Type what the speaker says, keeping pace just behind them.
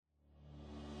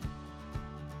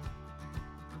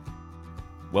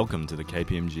Welcome to the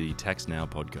KPMG Tax Now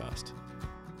podcast.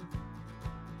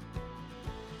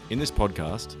 In this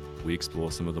podcast, we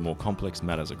explore some of the more complex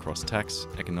matters across tax,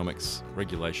 economics,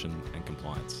 regulation, and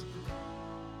compliance.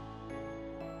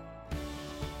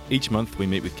 Each month, we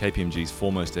meet with KPMG's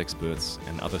foremost experts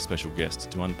and other special guests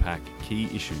to unpack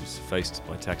key issues faced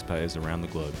by taxpayers around the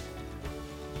globe.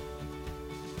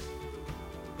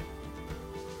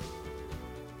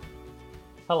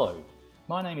 Hello,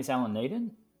 my name is Alan Needon,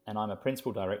 and I'm a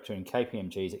Principal Director in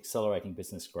KPMG's Accelerating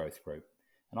Business Growth Group.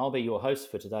 And I'll be your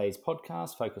host for today's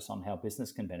podcast, focused on how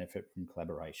business can benefit from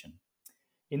collaboration.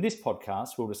 In this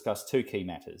podcast, we'll discuss two key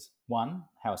matters. One,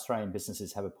 how Australian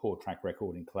businesses have a poor track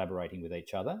record in collaborating with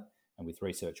each other and with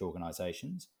research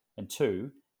organisations. And two,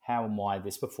 how and why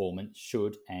this performance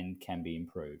should and can be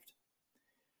improved.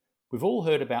 We've all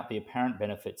heard about the apparent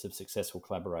benefits of successful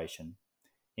collaboration.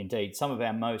 Indeed, some of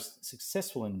our most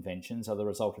successful inventions are the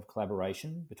result of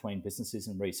collaboration between businesses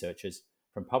and researchers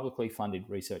from publicly funded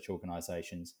research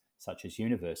organisations such as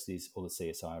universities or the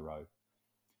CSIRO.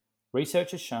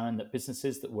 Research has shown that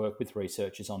businesses that work with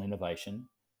researchers on innovation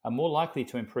are more likely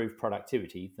to improve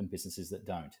productivity than businesses that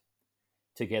don't.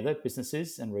 Together,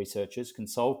 businesses and researchers can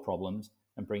solve problems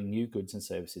and bring new goods and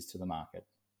services to the market.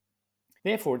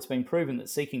 Therefore, it's been proven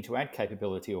that seeking to add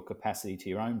capability or capacity to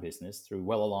your own business through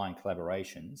well-aligned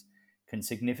collaborations can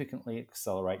significantly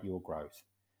accelerate your growth.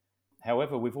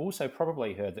 However, we've also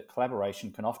probably heard that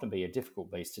collaboration can often be a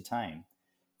difficult beast to tame.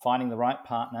 Finding the right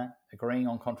partner, agreeing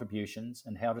on contributions,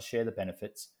 and how to share the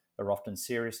benefits are often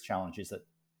serious challenges that,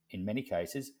 in many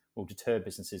cases, will deter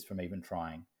businesses from even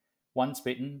trying. Once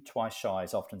bitten, twice shy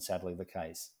is often sadly the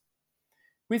case.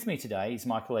 With me today is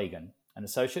Michael Egan, an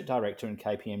Associate Director in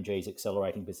KPMG's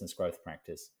Accelerating Business Growth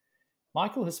Practice.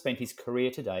 Michael has spent his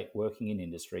career to date working in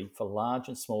industry for large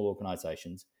and small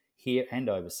organisations here and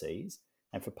overseas,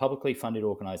 and for publicly funded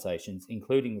organisations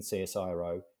including the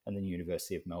CSIRO and the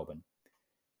University of Melbourne.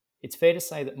 It's fair to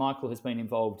say that Michael has been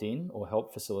involved in or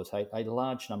helped facilitate a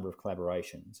large number of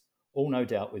collaborations, all no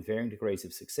doubt with varying degrees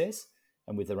of success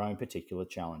and with their own particular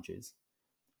challenges.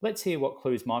 Let's hear what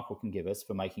clues Michael can give us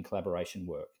for making collaboration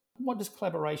work. What does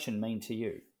collaboration mean to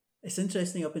you? It's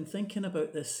interesting. I've been thinking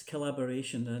about this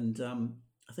collaboration, and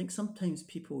I think sometimes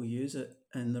people use it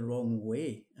in the wrong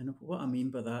way. And what I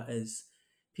mean by that is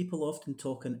people often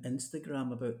talk on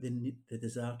Instagram about the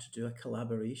desire to do a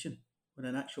collaboration, when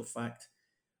in actual fact,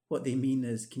 what they mean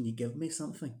is, can you give me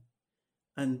something?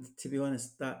 And to be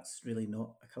honest, that's really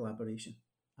not a collaboration.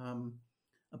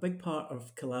 A big part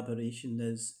of collaboration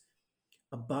is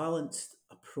a balanced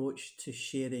approach to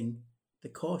sharing the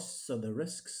costs or the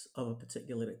risks of a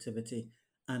particular activity,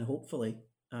 and hopefully,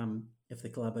 if the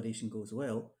collaboration goes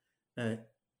well,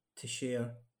 to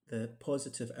share the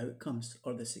positive outcomes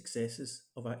or the successes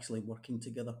of actually working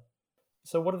together.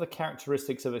 So what are the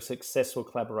characteristics of a successful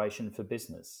collaboration for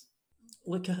business?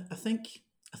 Look, I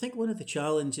think one of the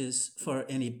challenges for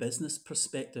any business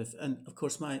perspective, and of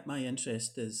course my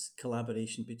interest is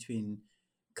collaboration between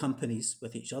companies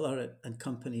with each other and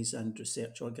companies and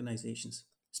research organizations,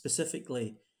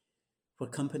 specifically where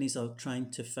companies are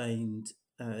trying to find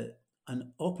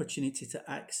an opportunity to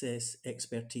access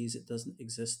expertise that doesn't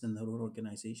exist in their own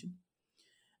organization.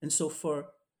 And so for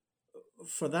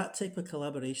that type of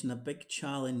collaboration, a big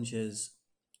challenge is,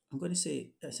 I'm going to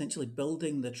say, essentially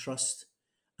building the trust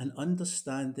and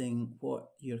understanding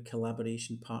what your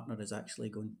collaboration partner is actually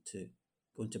going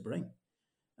to bring.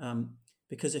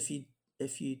 Because if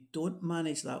you don't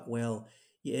manage that well,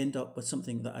 you end up with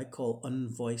something that I call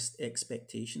unvoiced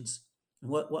expectations.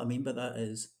 And what I mean by that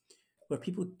is where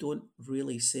people don't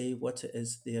really say what it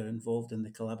is they're involved in the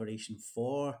collaboration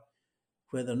for,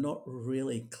 where they're not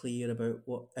really clear about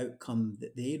what outcome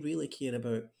that they really care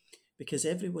about, because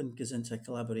everyone goes into a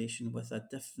collaboration with a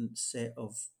different set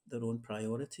of their own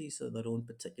priorities or their own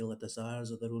particular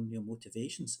desires or their own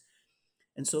motivations.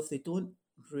 And so if they don't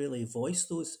really voice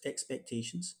those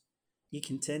expectations, you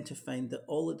can tend to find that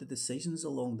all of the decisions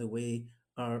along the way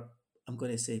are, I'm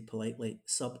going to say politely,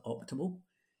 suboptimal,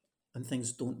 and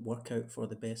things don't work out for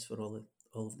the best for all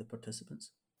of the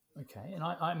participants. Okay, and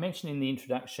I mentioned in the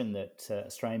introduction that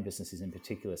Australian businesses in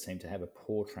particular seem to have a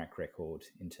poor track record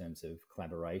in terms of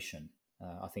collaboration.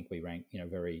 I think we rank,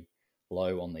 very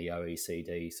low on the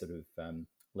OECD sort of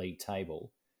league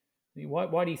table.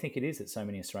 Why do you think it is that so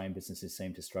many Australian businesses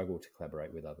seem to struggle to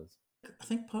collaborate with others? I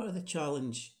think part of the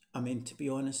challenge, to be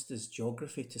honest, is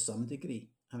geography to some degree.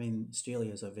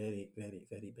 Australia is a very, very,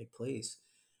 very big place.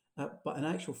 But in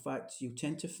actual fact, you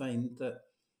tend to find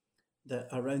that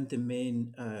around the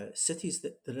main cities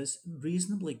that there is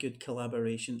reasonably good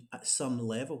collaboration at some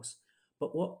levels.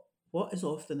 But what is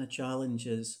often a challenge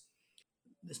is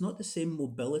there's not the same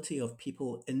mobility of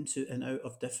people into and out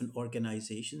of different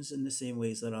organizations in the same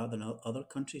way as there are in other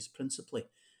countries principally.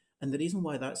 And the reason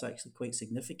why that's actually quite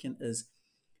significant is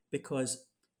because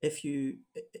if you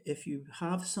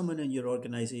have someone in your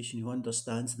organization who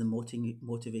understands the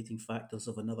motivating factors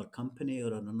of another company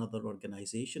or another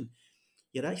organization,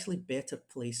 you're actually better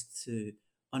placed to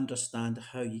understand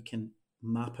how you can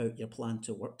map out your plan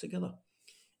to work together.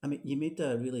 I mean, you made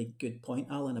a really good point,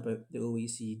 Alan, about the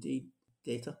OECD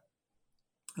data,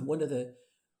 and one of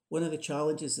the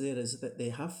challenges there is that they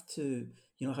have to,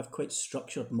 have quite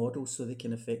structured models so they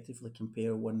can effectively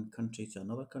compare one country to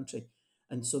another country.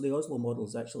 And so the Oslo model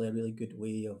is actually a really good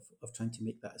way of trying to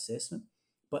make that assessment.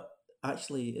 But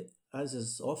actually, as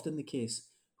is often the case,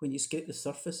 when you scrape the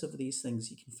surface of these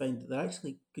things, you can find that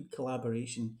actually good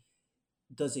collaboration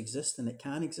does exist and it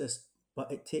can exist,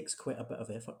 but it takes quite a bit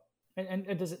of effort. And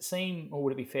does it seem, or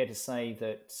would it be fair to say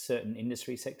that certain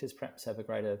industry sectors perhaps have a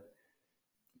greater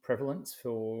prevalence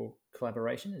for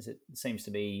collaboration? As it seems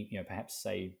to be, perhaps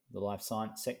say the life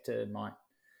science sector might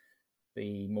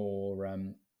be more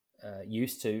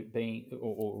used to being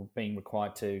or being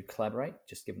required to collaborate,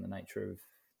 just given the nature of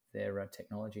their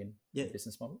technology and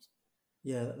business models.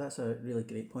 Yeah, that's a really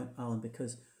great point, Alan,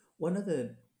 because one of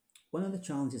the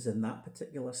challenges in that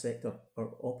particular sector,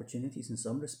 or opportunities in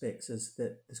some respects, is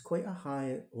that there's quite a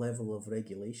high level of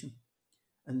regulation.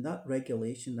 And that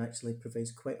regulation actually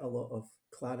provides quite a lot of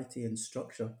clarity and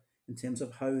structure in terms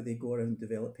of how they go around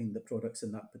developing the products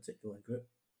in that particular group.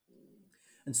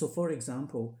 And so, for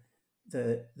example,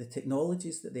 the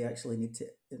technologies that they actually need to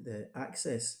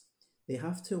access, they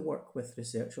have to work with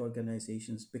research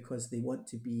organizations because they want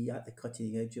to be at the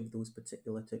cutting edge of those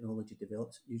particular technology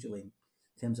developed, usually in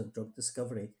terms of drug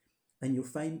discovery. And you'll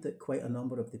find that quite a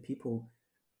number of the people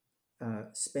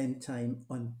spend time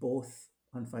on both.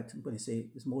 In fact, I'm going to say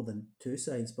there's more than two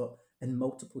sides, but in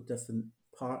multiple different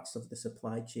parts of the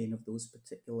supply chain of those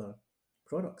particular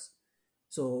products.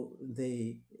 So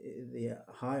they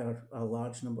hire a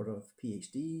large number of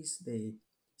PhDs. They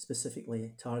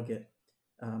specifically target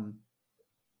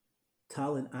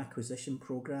talent acquisition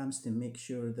programs to make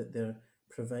sure that they're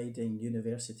providing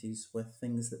universities with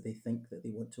things that they think that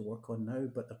they want to work on now,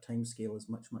 but their timescale is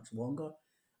much, much longer.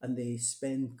 And they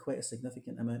spend quite a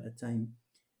significant amount of time,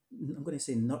 I'm going to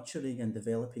say, nurturing and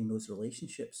developing those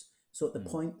relationships. So at the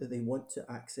point that they want to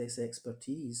access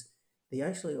expertise, they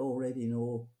actually already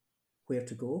know where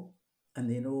to go, and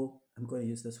they know, I'm going to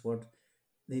use this word,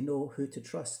 they know who to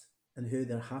trust and who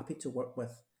they're happy to work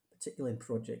with, particularly in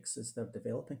projects as they're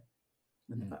developing.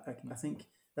 And I think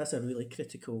that's a really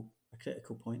critical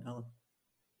point, Alan.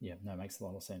 Yeah, no, it makes a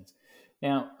lot of sense.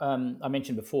 Now, I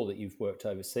mentioned before that you've worked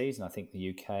overseas, and I think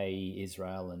the UK,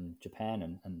 Israel, and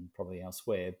Japan, and probably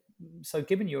elsewhere. So,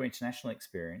 given your international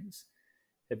experience,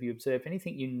 have you observed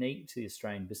anything unique to the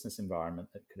Australian business environment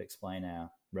that could explain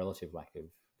our relative lack of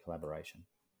collaboration?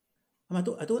 I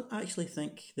don't actually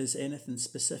think there's anything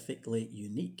specifically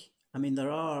unique. I mean,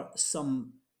 there are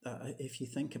some, if you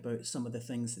think about some of the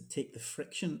things that take the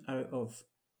friction out of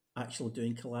actually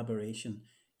doing collaboration,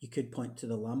 you could point to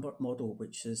the Lambert model,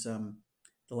 which is the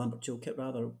Lambert toolkit,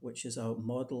 rather, which is a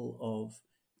model of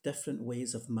different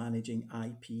ways of managing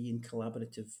IP and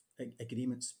collaborative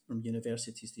agreements from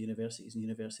universities to universities and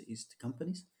universities to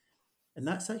companies. And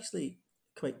that's actually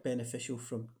quite beneficial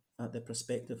from the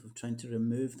perspective of trying to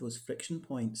remove those friction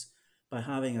points by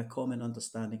having a common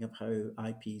understanding of how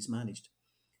IP is managed.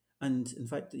 And in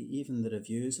fact, even the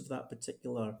reviews of that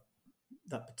particular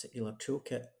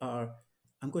toolkit are,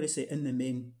 I'm going to say, in the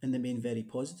main very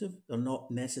positive. They're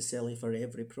not necessarily for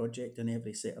every project and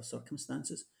every set of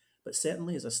circumstances, but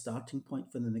certainly as a starting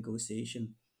point for the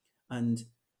negotiation and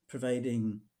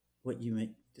providing what you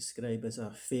might describe as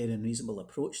a fair and reasonable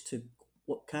approach to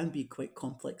what can be quite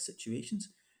complex situations.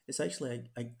 It's actually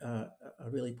a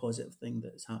really positive thing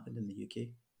that has happened in the UK.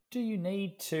 Do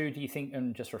you think,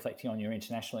 and just reflecting on your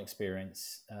international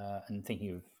experience and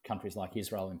thinking of countries like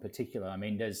Israel in particular, I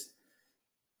mean,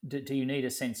 do you need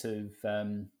a sense of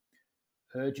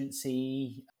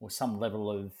urgency or some level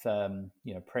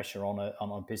of pressure on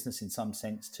a business in some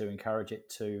sense to encourage it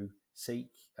to seek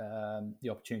the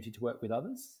opportunity to work with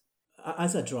others?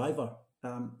 As a driver,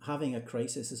 having a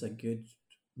crisis is a good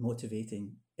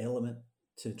motivating element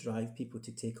to drive people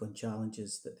to take on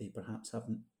challenges that they perhaps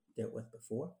haven't dealt with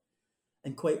before.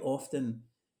 And quite often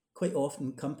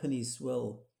companies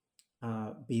will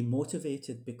be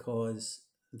motivated because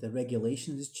the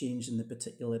regulations change in the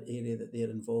particular area that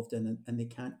they're involved in, and they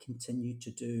can't continue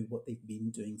to do what they've been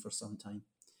doing for some time.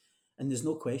 And there's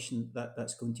no question that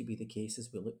that's going to be the case as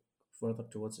we look further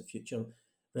towards the future.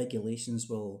 Regulations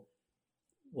will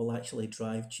will actually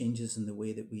drive changes in the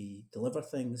way that we deliver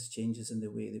things, changes in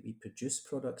the way that we produce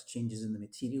products, changes in the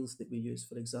materials that we use,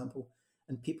 for example.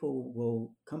 And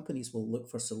companies will look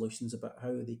for solutions about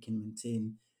how they can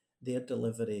maintain their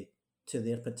delivery to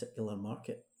their particular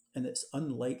market. And it's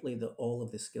unlikely that all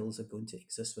of the skills are going to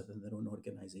exist within their own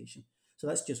organization. So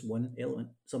that's just one element,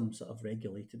 some sort of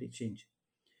regulatory change.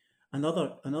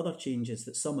 Another change is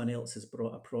that someone else has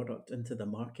brought a product into the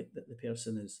market that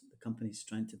the company is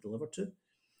trying to deliver to,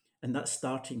 and that's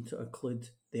starting to include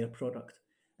their product.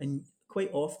 And quite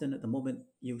often at the moment,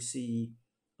 you'll see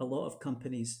a lot of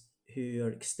companies who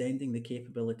are extending the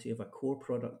capability of a core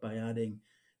product by adding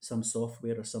some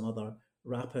software or some other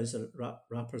wrappers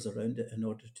around it in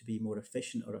order to be more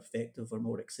efficient or effective or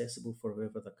more accessible for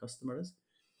whoever the customer is.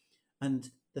 And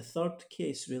the third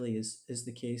case really is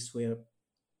the case where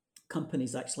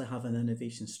companies actually have an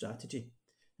innovation strategy.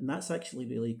 And that's actually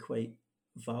really quite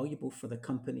valuable for the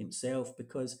company itself,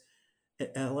 because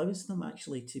it allows them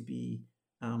actually to be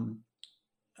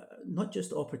not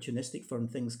just opportunistic for when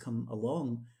things come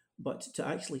along, but to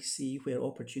actually see where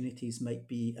opportunities might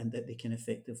be and that they can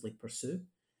effectively pursue.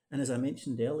 And as I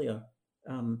mentioned earlier,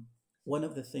 one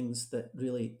of the things that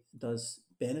really does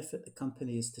benefit the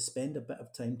company is to spend a bit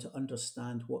of time to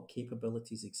understand what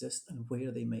capabilities exist and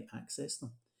where they might access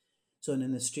them. So in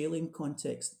an Australian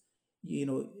context,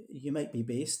 you might be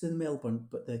based in Melbourne,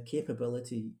 but the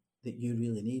capability that you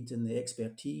really need and the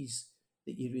expertise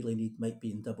that you really need might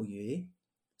be in WA.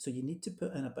 So you need to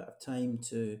put in a bit of time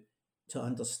to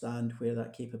understand where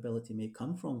that capability may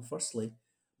come from, firstly,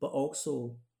 but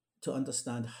also to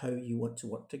understand how you want to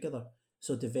work together.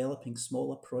 So developing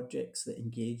smaller projects that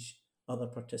engage other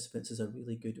participants is a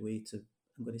really good way to,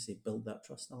 I'm going to say, build that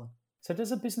trust, Alan. So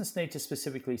does a business need to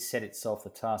specifically set itself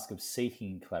the task of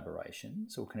seeking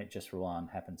collaborations, or can it just rely on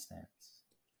happenstance?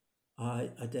 I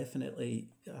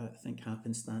definitely think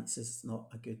happenstance is not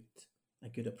a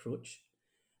good approach.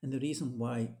 And the reason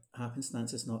why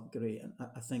happenstance is not great, and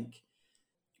I think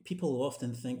people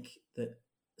often think that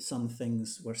some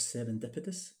things were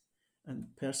serendipitous. And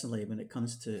personally, when it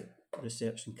comes to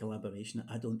research and collaboration,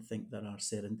 I don't think there are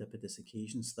serendipitous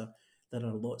occasions. There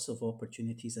are lots of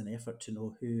opportunities and effort to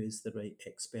know who is the right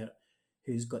expert,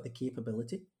 who's got the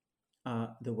capability,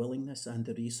 the willingness and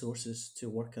the resources to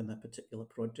work on a particular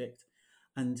project.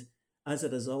 And as a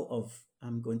result of,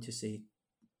 I'm going to say,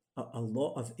 a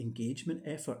lot of engagement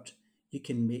effort, you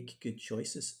can make good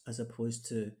choices as opposed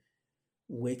to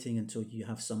waiting until you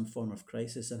have some form of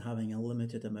crisis and having a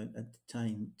limited amount of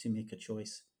time to make a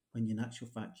choice when in actual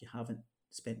fact you haven't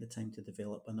spent the time to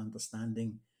develop an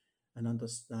understanding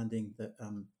that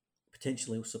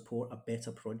potentially will support a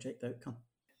better project outcome.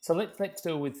 So let's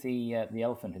deal with the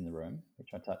elephant in the room,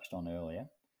 which I touched on earlier.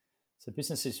 So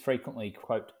businesses frequently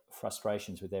quote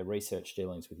frustrations with their research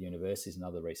dealings with universities and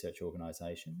other research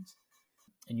organisations.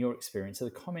 In your experience, are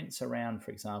the comments around,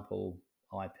 for example,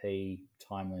 IP,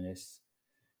 timeliness,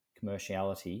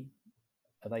 commerciality,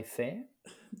 are they fair?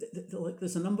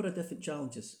 There's a number of different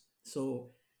challenges.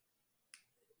 So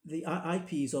the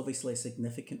IP is obviously a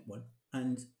significant one,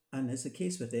 and as the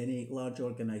case with any large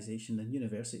organisation, and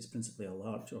universities principally are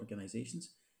large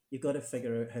organisations, you've got to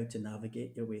figure out how to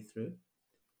navigate your way through.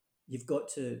 You've got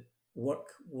to work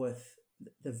with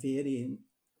the varying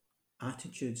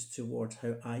attitudes towards how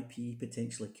IP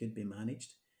potentially could be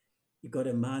managed. You've got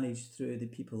to manage through the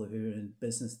people who are in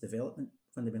business development,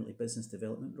 fundamentally business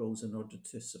development roles, in order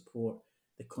to support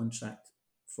the contract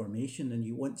formation. And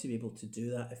you want to be able to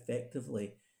do that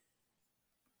effectively,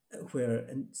 where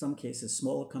in some cases,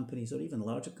 smaller companies or even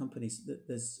larger companies,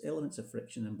 there's elements of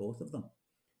friction in both of them.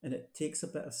 And it takes a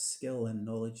bit of skill and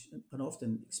knowledge and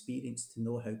often experience to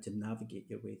know how to navigate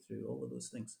your way through all of those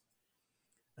things.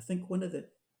 I think one of the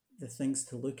things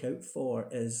to look out for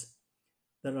is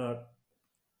there are,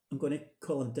 I'm going to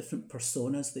call them different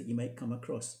personas that you might come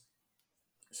across.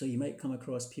 So you might come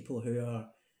across people who are,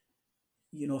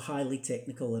 highly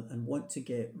technical and want to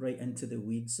get right into the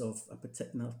weeds of a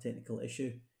particular technical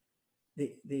issue.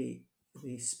 They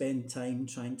spend time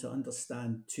trying to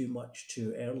understand too much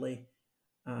too early,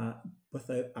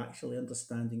 without actually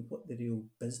understanding what the real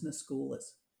business goal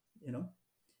is,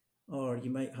 Or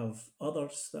you might have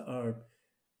others that are,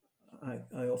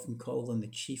 I often call them the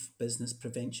chief business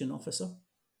prevention officer.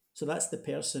 So that's the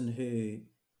person who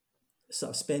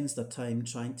sort of spends their time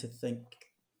trying to think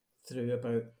through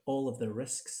about all of the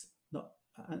risks.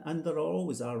 And there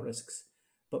always are risks,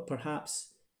 but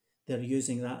perhaps they're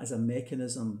using that as a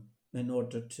mechanism in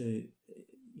order to,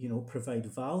 provide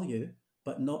value,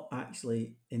 but not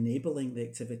actually enabling the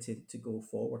activity to go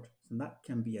forward. And that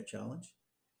can be a challenge.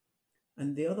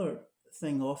 And the other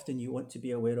thing often you want to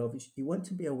be aware of is you want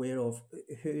to be aware of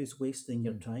who's wasting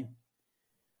your time.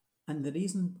 And the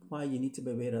reason why you need to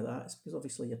be aware of that is because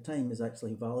obviously your time is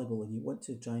actually valuable and you want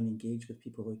to try and engage with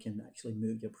people who can actually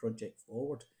move your project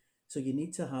forward. So you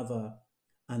need to have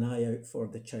an eye out for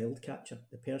the child catcher,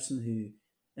 the person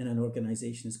who in an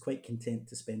organisation is quite content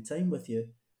to spend time with you,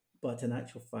 but in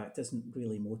actual fact isn't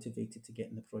really motivated to get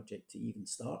in the project to even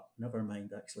start, never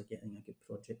mind actually getting a good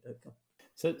project outcome.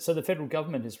 So the federal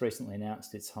government has recently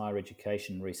announced its higher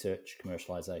education research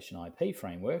commercialisation IP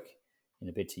framework in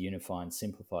a bid to unify and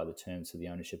simplify the terms for the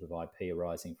ownership of IP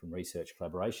arising from research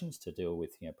collaborations to deal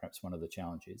with, perhaps one of the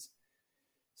challenges.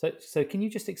 So can you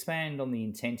just expand on the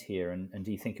intent here, and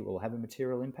do you think it will have a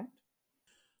material impact?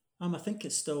 I think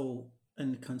it's still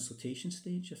in the consultation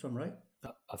stage, if I'm right.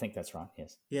 I think that's right,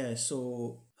 yes. Yeah,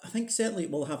 so I think certainly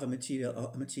it will have a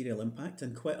material impact,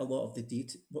 and quite a lot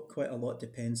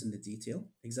depends on the detail,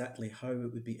 exactly how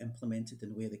it would be implemented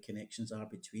and where the connections are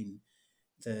between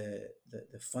the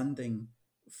funding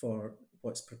for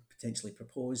what's potentially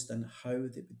proposed and how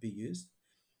they would be used.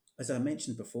 As I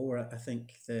mentioned before, I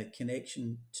think the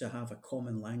connection to have a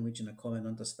common language and a common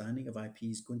understanding of IP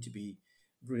is going to be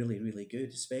really, really good,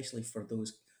 especially for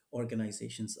those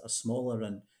organisations that are smaller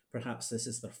and perhaps this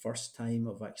is their first time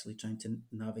of actually trying to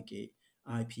navigate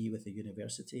IP with a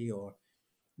university or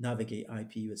navigate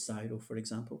IP with CSIRO, for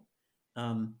example.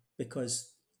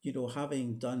 Because,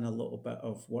 having done a little bit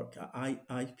of work,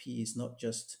 IP is not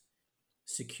just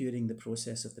securing the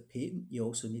process of the patent. You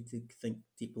also need to think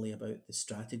deeply about the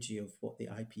strategy of what the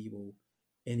IP will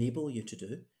enable you to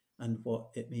do and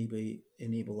what it may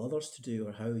enable others to do,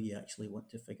 or how you actually want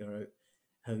to figure out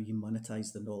how you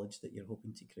monetize the knowledge that you're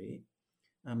hoping to create.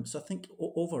 So I think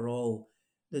overall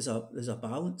there's a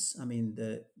balance. I mean,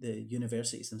 the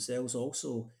universities themselves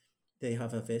also, they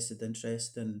have a vested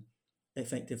interest in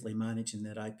effectively managing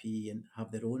their IP and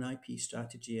have their own IP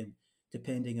strategy, and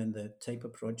depending on the type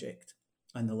of project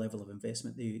and the level of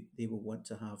investment, they will want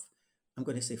to have, I'm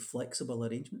going to say, flexible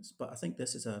arrangements. But I think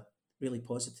this is a really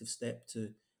positive step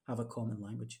to have a common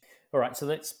language. All right, so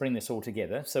let's bring this all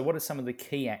together. So what are some of the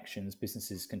key actions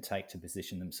businesses can take to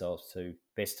position themselves to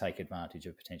best take advantage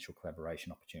of potential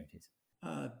collaboration opportunities?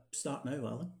 Start now,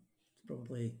 Alan. It's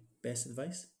probably best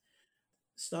advice.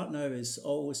 Start now is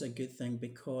always a good thing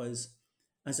because,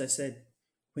 as I said,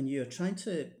 when you're trying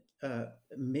to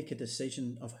make a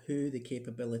decision of where the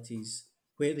capabilities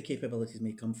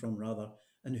may come from, rather,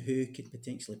 and who can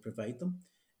potentially provide them,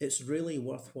 it's really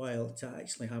worthwhile to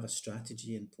actually have a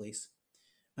strategy in place.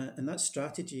 And that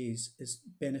strategy is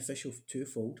beneficial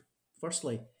twofold.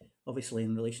 Firstly, obviously,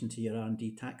 in relation to your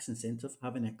R&D tax incentive,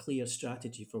 having a clear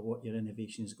strategy for what your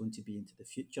innovation is going to be into the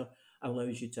future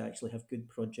allows you to actually have good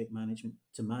project management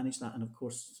to manage that and, of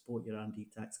course, support your R&D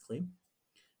tax claim.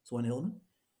 That's one element.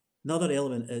 Another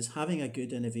element is having a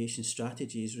good innovation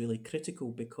strategy is really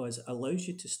critical because it allows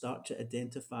you to start to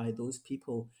identify those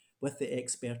people with the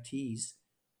expertise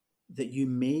that you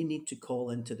may need to call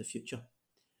into the future.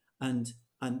 And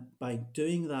by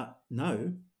doing that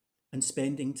now and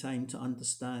spending time to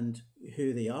understand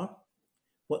who they are,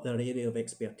 what their area of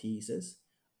expertise is,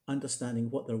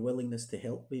 understanding what their willingness to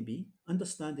help may be,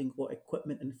 understanding what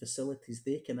equipment and facilities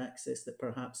they can access that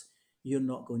perhaps you're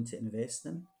not going to invest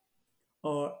in,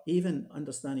 or even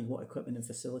understanding what equipment and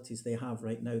facilities they have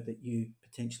right now that you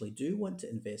potentially do want to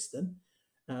invest in,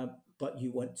 but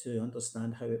you want to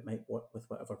understand how it might work with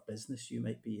whatever business you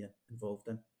might be involved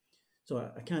in.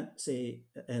 So I can't say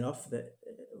enough that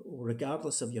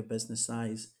regardless of your business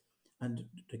size and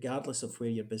regardless of where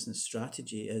your business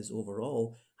strategy is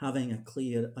overall, having a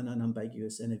clear and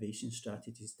unambiguous innovation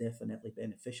strategy is definitely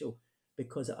beneficial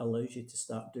because it allows you to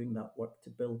start doing that work to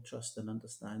build trust and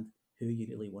understand who you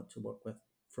really want to work with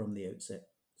from the outset.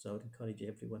 So I would encourage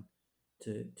everyone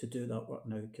to do that work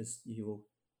now because you will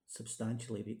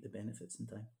substantially reap the benefits in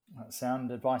time.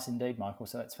 Sound advice indeed, Michael.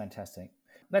 So that's fantastic.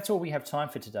 That's all we have time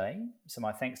for today. So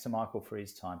my thanks to Michael for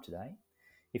his time today.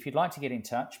 If you'd like to get in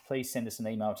touch, please send us an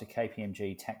email to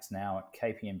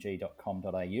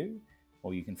kpmgtaxnow@kpmg.com.au,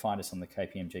 or you can find us on the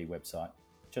KPMG website.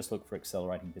 Just look for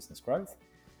Accelerating Business Growth.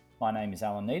 My name is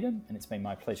Alan Needham, and it's been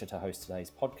my pleasure to host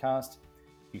today's podcast.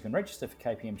 You can register for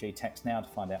KPMG Tax Now to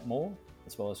find out more,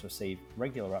 as well as receive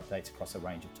regular updates across a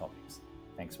range of topics.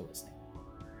 Thanks for listening.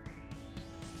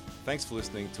 Thanks for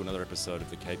listening to another episode of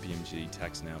the KPMG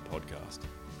Tax Now podcast.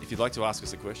 If you'd like to ask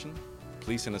us a question,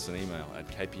 please send us an email at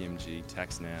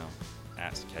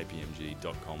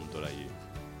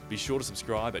kpmgtaxnow@kpmg.com.au. Be sure to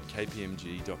subscribe at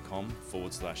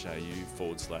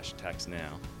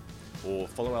kpmg.com/au/taxnow or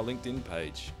follow our LinkedIn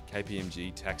page,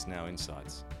 KPMG Tax Now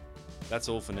Insights. That's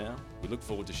all for now. We look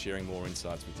forward to sharing more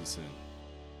insights with you soon.